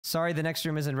Sorry, the next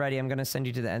room isn't ready. I'm gonna send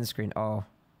you to the end screen. Oh.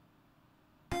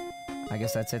 I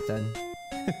guess that's it then.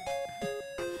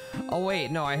 Oh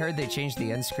wait, no, I heard they changed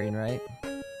the end screen, right?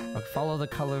 Okay, follow the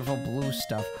colorful blue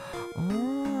stuff.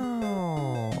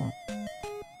 Oh.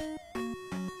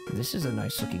 This is a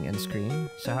nice looking end screen.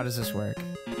 So how does this work?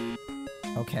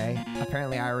 Okay,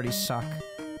 apparently I already suck.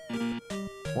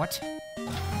 What?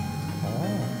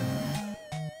 Oh.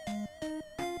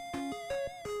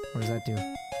 What does that do?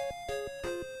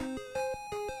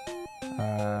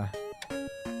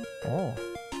 Oh.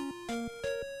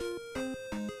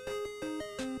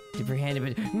 Dip your hand in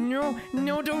it. No,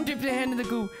 no, don't dip your hand in the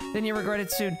goo. Then you regret it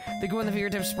soon. The goo on the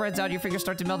fingertip spreads out. Your fingers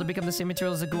start to melt and become the same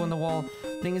material as the goo on the wall.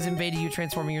 Thing is invading you,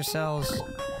 transforming your cells.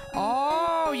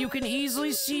 Oh, you can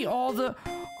easily see all the...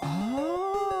 Oh.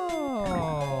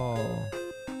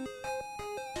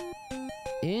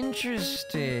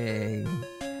 Interesting.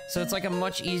 So it's like a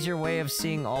much easier way of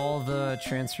seeing all the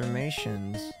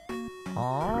transformations.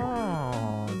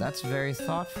 Oh, that's very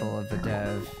thoughtful of the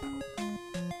dev.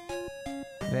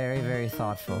 Very, very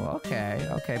thoughtful. Okay,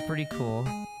 okay, pretty cool.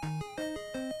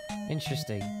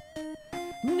 Interesting.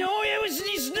 No,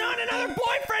 he's not another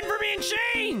boyfriend for being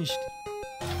changed!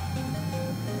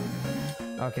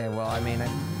 Okay, well, I mean,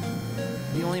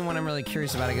 the only one I'm really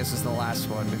curious about, I guess, is the last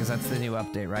one, because that's the new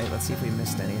update, right? Let's see if we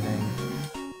missed anything.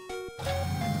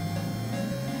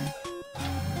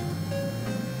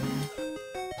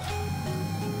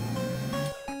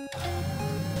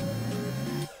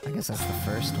 I guess that's the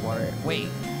first water. Wait,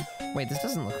 this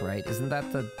doesn't look right. Isn't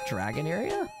that the dragon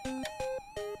area?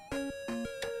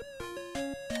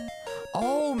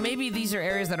 Oh, maybe these are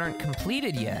areas that aren't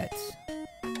completed yet.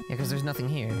 Yeah, because there's nothing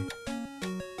here.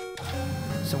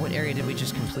 So what area did we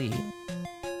just complete?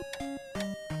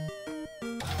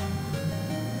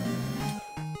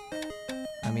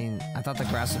 I mean, I thought the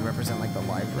grass would represent, like, the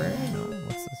library? No,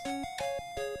 what's this?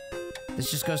 This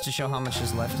just goes to show how much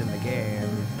is left in the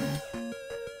game.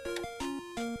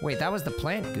 Wait, that was the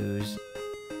plant goose.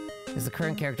 Is the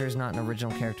current character is not an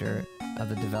original character of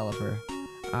the developer.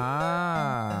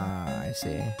 Ah, I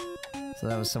see. So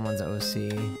that was someone's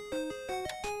OC.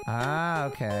 Ah,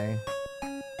 okay.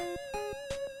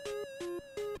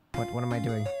 What am I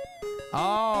doing?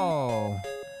 Oh!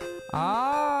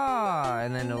 Ah!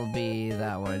 And then it'll be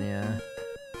that one, yeah.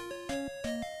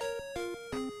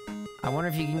 I wonder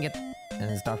if you can get... And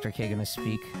is Dr. K gonna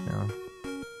speak? No.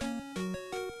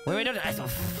 Wait, don't...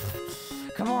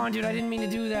 Come on, dude, I didn't mean to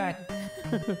do that!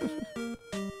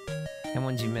 And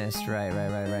ones you missed, right.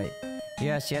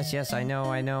 Yes, I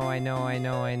know.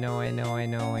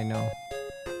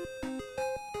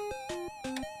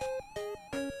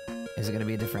 Is it gonna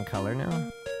be a different color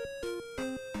now?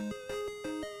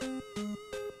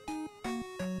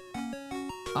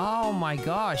 Oh my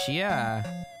gosh, yeah.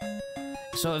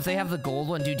 So if they have the gold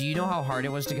one, dude, do you know how hard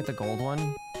it was to get the gold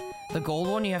one? The gold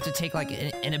one, you have to take, like,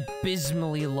 an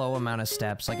abysmally low amount of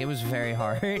steps. Like, it was very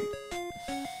hard.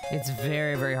 It's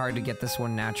very, very hard to get this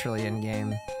one naturally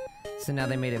in-game. So now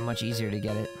they made it much easier to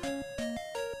get it.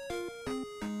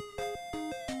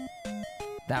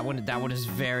 That one is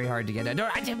very hard to get.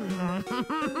 I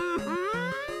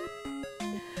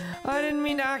didn't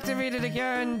mean to activate it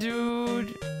again,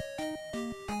 dude.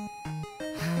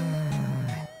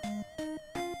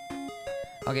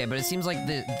 Okay, but it seems like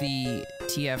the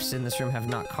TFs in this room have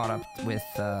not caught up with,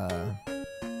 the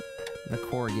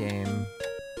core game.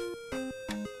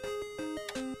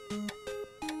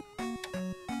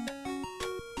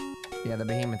 Yeah, the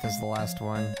behemoth is the last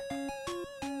one.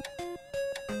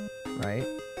 Right?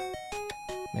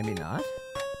 Maybe not?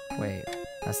 Wait,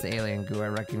 that's the alien goo, I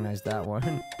recognize that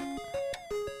one.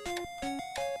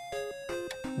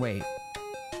 Wait.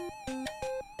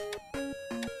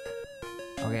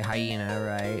 Okay, hyena,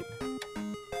 right.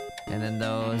 And then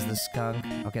those, the skunk.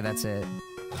 Okay, that's it.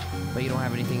 But you don't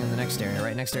have anything in the next area,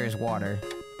 right? Next area is water.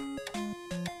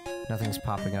 Nothing's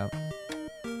popping up.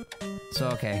 So,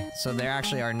 okay. So there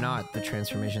actually are not the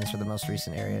transformations for the most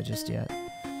recent area just yet.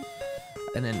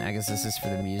 And then I guess this is for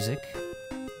the music.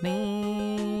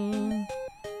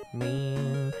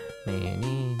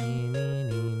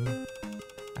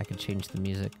 I could change the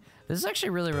music. This is actually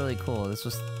really, really cool. This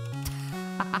was...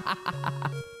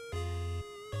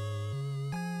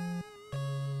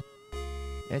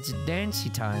 It's dancey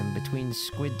time between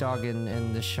Squid Dog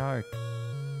and the shark.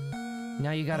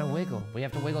 Now you gotta wiggle. We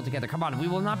have to wiggle together. Come on, we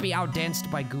will not be outdanced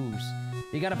by goose.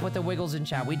 You gotta put the wiggles in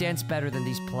chat. We dance better than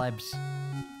these plebs.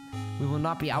 We will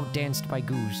not be outdanced by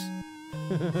goose.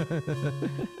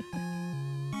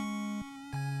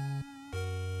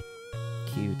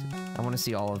 Cute. I want to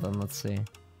see all of them. Let's see.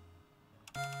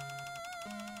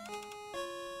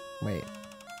 Wait.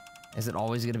 Is it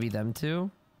always gonna be them two?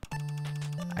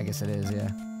 I guess it is, yeah.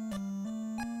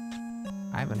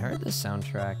 I haven't heard this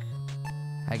soundtrack.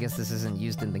 I guess this isn't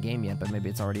used in the game yet, but maybe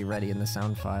it's already ready in the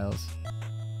sound files.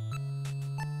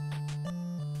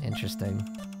 Interesting.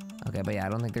 Okay, but yeah, I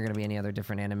don't think there are gonna be any other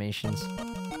different animations.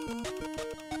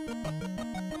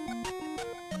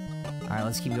 Alright,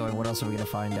 let's keep going. What else are we gonna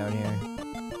find down here?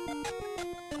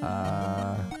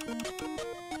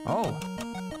 Oh!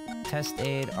 Test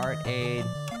aid, art aid,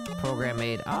 program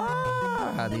aid.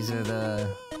 Ah! These are the...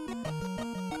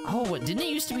 Oh, what, didn't it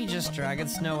used to be just Dragon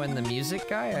Snow and the music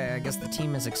guy? I guess the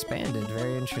team has expanded.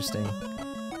 Very interesting.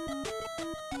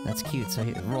 That's cute. So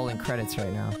rolling credits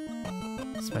right now.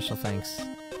 Special thanks.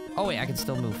 Oh wait, I can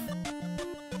still move.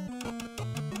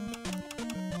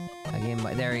 I gave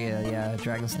my, there you go, yeah,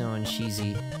 Dragon Snow and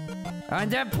Cheesy. And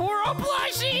the PURO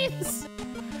plushies!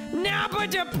 Nappa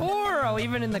de PURO!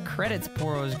 Even in the credits,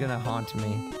 PURO is gonna haunt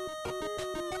me.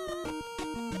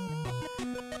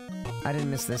 I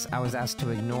didn't miss this. I was asked to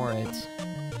ignore it.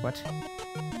 What?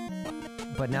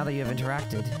 But now that you have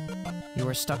interacted, you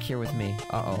are stuck here with me.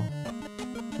 Uh-oh.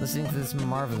 Listening to this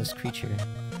marvelous creature.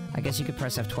 I guess you could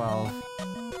press F12.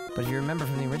 But if you remember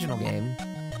from the original game,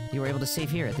 you were able to save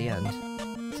here at the end.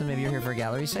 So maybe you're here for a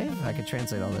gallery save? I could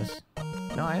translate all this.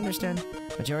 No, I understand.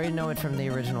 But you already know it from the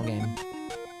original game.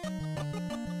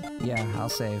 Yeah, I'll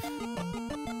save.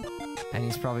 And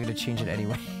he's probably gonna change it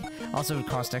anyway. Also, it would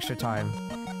cost extra time.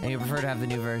 And you prefer to have the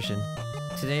new version.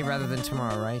 Today rather than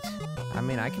tomorrow, right? I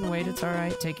mean, I can wait, it's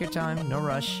alright. Take your time, no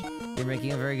rush. You're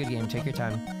making a very good game, take your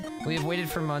time. We have waited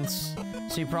for months,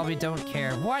 so you probably don't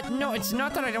care. What? No, it's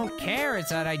not that I don't care, it's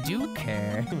that I do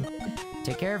care.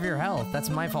 Take care of your health, that's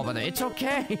my fault, by the way. It's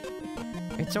okay!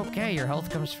 It's okay, your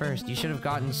health comes first. You should have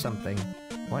gotten something.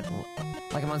 What?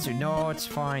 Like a monster? No, it's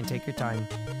fine, take your time.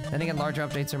 Then again, larger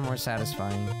updates are more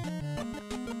satisfying.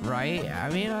 Right?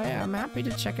 I mean, I'm happy to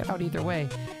check it out either way.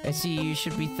 I see you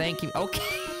should be thanking-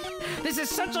 Okay! This is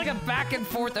such like a back and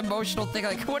forth emotional thing,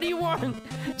 like, what do you want?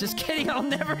 Just kidding, I'll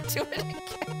never do it again.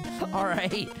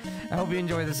 Alright. I hope you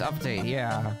enjoy this update,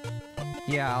 yeah.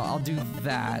 Yeah, I'll do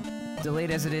that.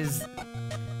 Delayed as it is,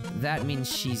 that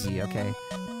means cheesy, okay.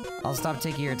 I'll stop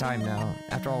taking your time now.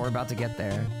 After all, we're about to get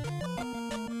there.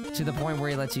 To the point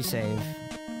where he lets you save.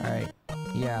 Alright.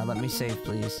 Yeah, let me save,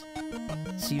 please.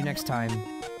 See you next time.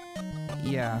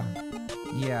 Yeah.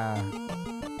 Yeah.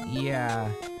 Yeah.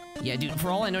 Yeah, dude, for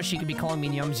all I know, she could be calling me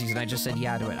Yumsies, and I just said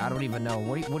yeah to it. I don't even know.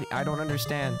 What I don't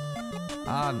understand.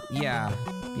 Yeah.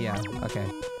 Yeah, okay.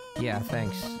 Yeah,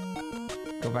 thanks.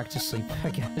 Go back to sleep, I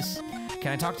guess.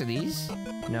 Can I talk to these?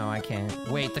 No, I can't.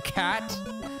 Wait, the cat?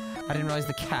 I didn't realize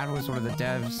the cat was one of the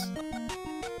devs.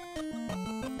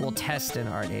 Well, test and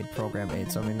art aid, program aid,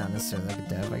 so I mean, not necessarily like a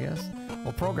dev, I guess.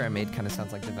 Well, program aid kind of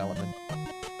sounds like development.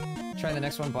 Try the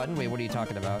next one button? Wait, what are you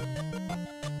talking about?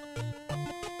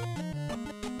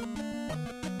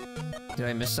 Did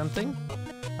I miss something?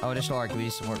 Oh, additional art, we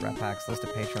support rep packs, list of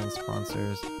Patreon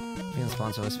sponsors. Being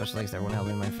sponsor with special thanks to everyone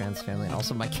helping my fans, family, and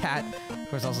also my cat, of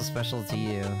course, also special to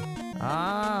you.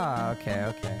 Ah, okay,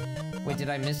 okay. Wait, did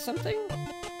I miss something?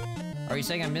 Are you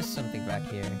saying I missed something back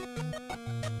here?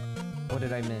 What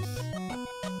did I miss?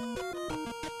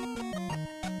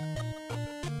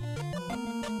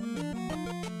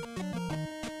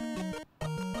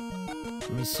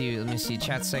 Let me see,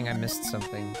 chat's saying I missed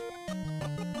something.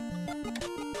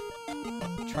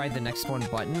 Try the next one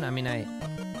button? I mean,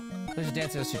 there's a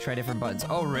dance to try different buttons.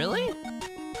 Oh, really?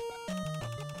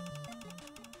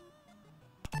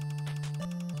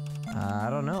 I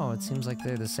don't know, it seems like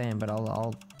they're the same, but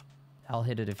I'll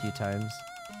hit it a few times.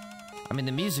 I mean,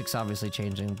 the music's obviously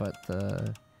changing, but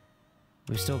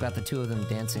we've still got the two of them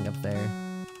dancing up there.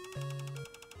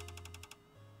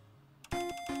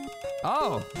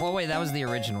 Oh! Well, wait, that was the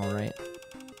original, right?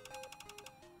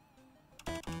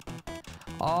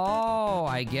 Oh,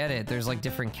 I get it. There's, like,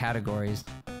 different categories.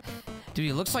 Dude,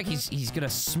 he looks like he's gonna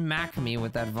smack me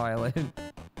with that violin.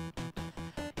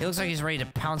 He looks like he's ready to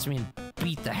pounce me and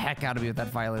beat the heck out of me with that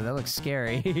violin. That looks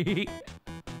scary.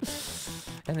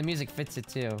 And the music fits it,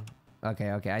 too.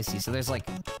 Okay, okay, I see. So there's, like...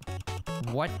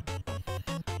 What?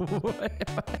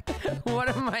 What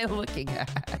am I looking at?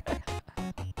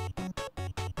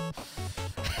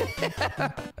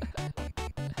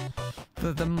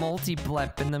 The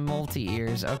multi-blep and the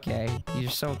multi-ears. Okay.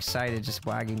 You're so excited just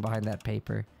wagging behind that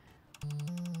paper.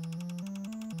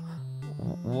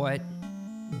 What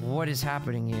is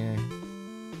happening here?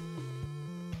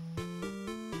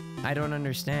 I don't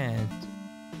understand.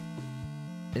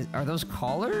 Are those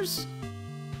collars?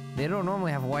 They don't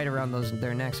normally have white around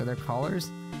their necks. Are there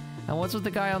collars? And what's with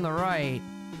the guy on the right?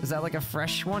 Is that like a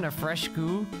fresh one? A fresh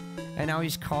goo? And now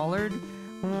he's collared?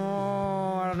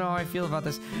 Oh, I don't know how I feel about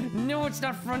this. No, it's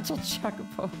not frontal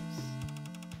chocobos.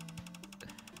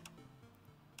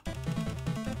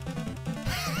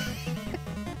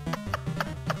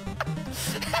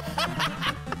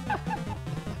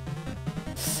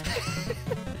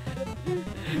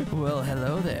 Well,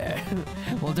 hello there.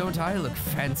 Well, don't I look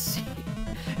fancy?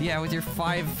 Yeah, with your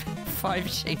five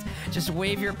shades. Just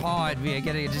wave your paw at me.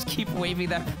 Just keep waving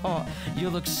that paw. You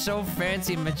look so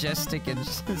fancy, majestic, and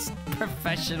just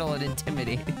professional and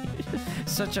intimidating.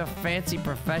 Such a fancy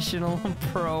professional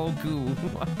pro goo.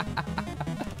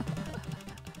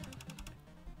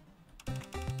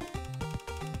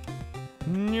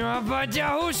 No, but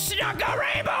who snuck a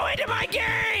rainbow into my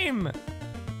game?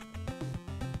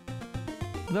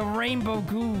 The rainbow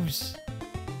goose.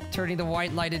 Turning the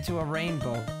white light into a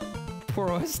rainbow.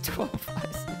 Puro has 12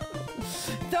 eyes.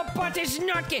 The butt is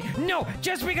not gay. No,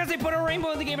 just because they put a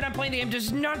rainbow in the game and I'm playing the game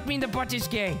does not mean the butt is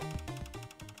gay.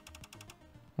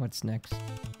 What's next?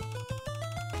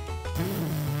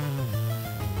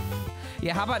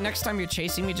 Yeah, how about next time you're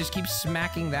chasing me, just keep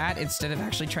smacking that instead of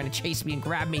actually trying to chase me and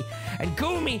grab me and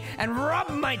goo me and rub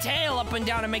my tail up and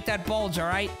down and make that bulge,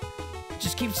 alright?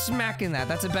 Just keep smacking that.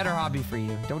 That's a better hobby for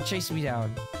you. Don't chase me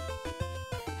down.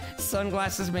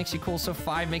 Sunglasses makes you cool, so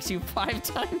 5 makes you 5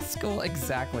 times cool.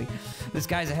 Exactly. This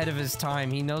guy's ahead of his time.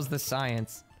 He knows the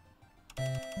science.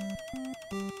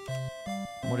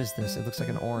 What is this? It looks like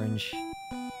an orange.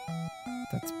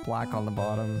 That's black on the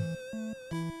bottom.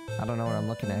 I don't know what I'm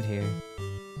looking at here.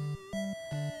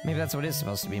 Maybe that's what it's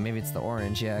supposed to be. Maybe it's the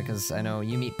orange, yeah, because I know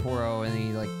you meet Puro and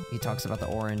he talks about the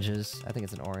oranges. I think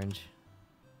it's an orange.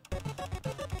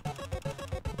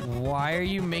 Why are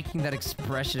you making that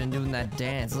expression and doing that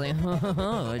dance? Like,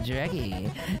 oh, Jackie,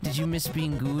 did you miss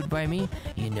being gooed by me?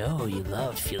 You know you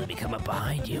loved feeling me come up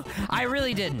behind you. I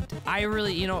really didn't.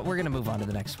 You know what, we're gonna move on to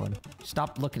the next one.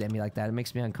 Stop looking at me like that, it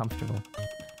makes me uncomfortable.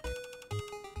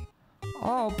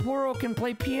 Oh, Puro can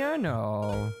play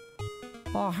piano.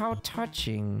 Oh, how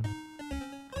touching.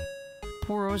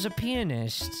 Puro's a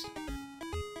pianist.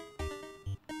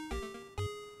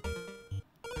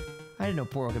 I didn't know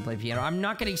Puro could play piano. I'm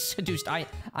not getting seduced. I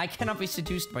cannot be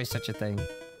seduced by such a thing.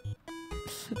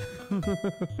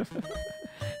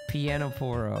 Piano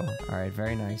Puro. Alright,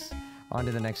 very nice. On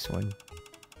to the next one.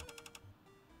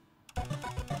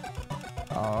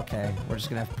 Oh, okay. We're just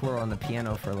gonna have Puro on the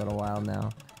piano for a little while now.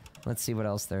 Let's see what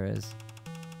else there is.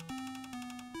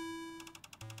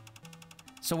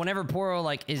 So whenever Puro,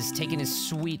 is taking his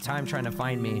sweet time trying to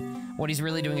find me, what he's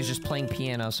really doing is just playing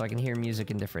piano so I can hear music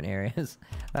in different areas.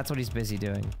 That's what he's busy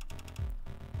doing.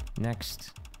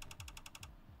 Next.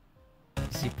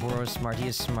 See, Puro is smart. He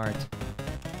is smart.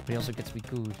 But he also gets to be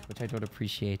good, which I don't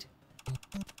appreciate.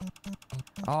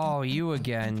 Oh, you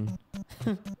again.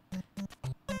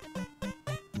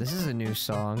 This is a new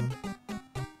song.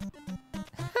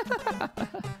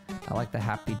 I like the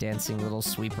happy dancing little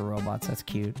sweeper robots. That's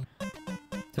cute.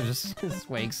 They're just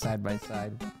swaying side by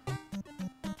side.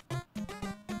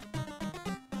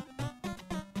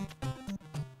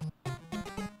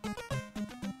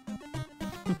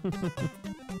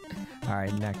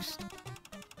 Alright, next.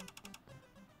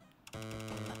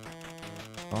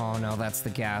 Oh no, that's the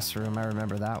gas room. I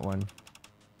remember that one.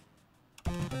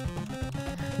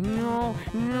 No,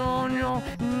 no, no,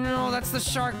 no, that's the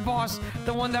shark boss.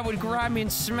 The one that would grab me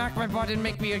and smack my butt and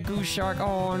make me a goo shark.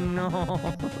 Oh no.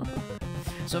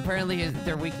 So apparently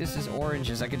their weakness is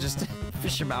oranges. I could just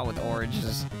fish them out with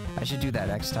oranges. I should do that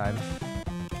next time.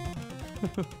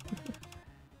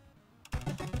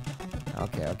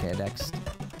 Okay, next.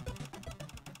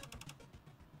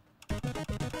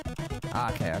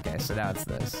 Okay, so now it's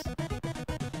this.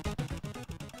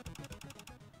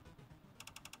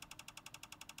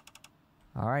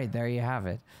 Alright, there you have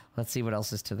it. Let's see what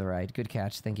else is to the right. Good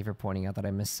catch. Thank you for pointing out that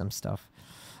I missed some stuff.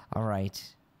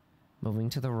 Alright. Moving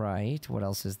to the right. What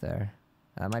else is there?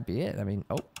 That might be it. I mean,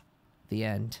 oh. The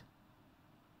end.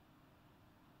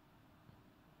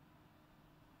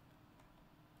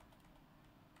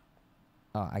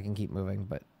 Oh, I can keep moving,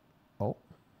 but... Oh.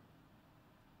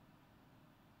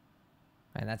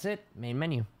 And that's it. Main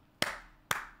menu.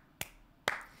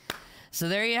 So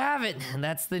there you have it.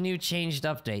 That's the new changed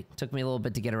update. Took me a little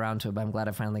bit to get around to it, but I'm glad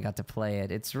I finally got to play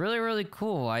it. It's really, really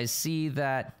cool. I see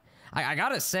that... I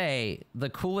gotta say, the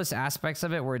coolest aspects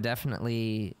of it were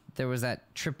definitely... There was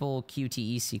that triple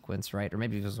QTE sequence, right? Or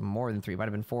maybe it was more than 3. It might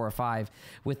have been 4 or 5.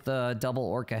 With the double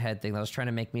orca head thing that was trying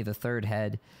to make me the 3rd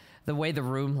head. the way the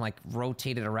room like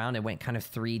rotated around, it went kind of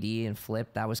 3D and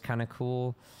flipped. That was kind of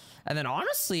cool. And then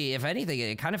honestly, if anything,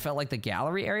 it kind of felt like the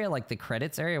gallery area, like the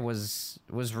credits area was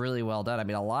really well done. I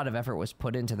mean, a lot of effort was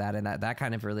put into that, and that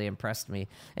kind of really impressed me,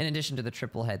 in addition to the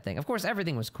triple head thing. Of course,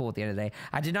 everything was cool at the end of the day.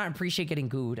 I did not appreciate getting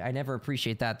gooed. I never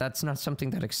appreciate that. That's not something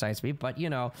that excites me, but,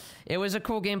 you know, it was a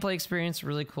cool gameplay experience,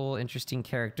 really cool, interesting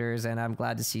characters, and I'm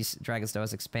glad to see Dragonstone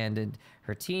has expanded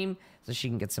her team so she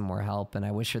can get some more help, and I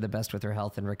wish her the best with her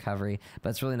health and recovery. But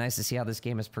it's really nice to see how this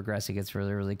game is progressing. It's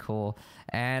really, really cool.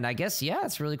 And I guess, yeah,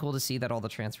 it's really cool to see that all the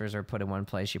transfers are put in one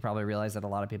place. You probably realize that a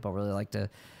lot of people really like to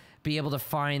be able to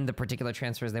find the particular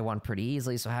transfers they want pretty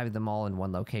easily, so having them all in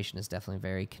one location is definitely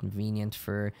very convenient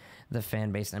for the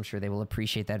fan base, and I'm sure they will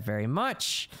appreciate that very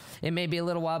much. It may be a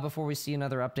little while before we see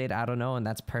another update, I don't know, and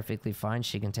that's perfectly fine.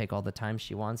 She can take all the time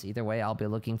she wants. Either way, I'll be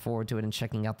looking forward to it and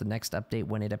checking out the next update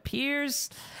when it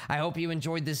appears. I hope you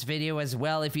enjoyed this video as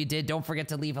well. If you did, don't forget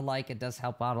to leave a like. It does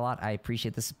help out a lot. I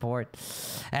appreciate the support,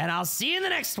 and I'll see you in the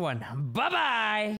next one. Bye-bye!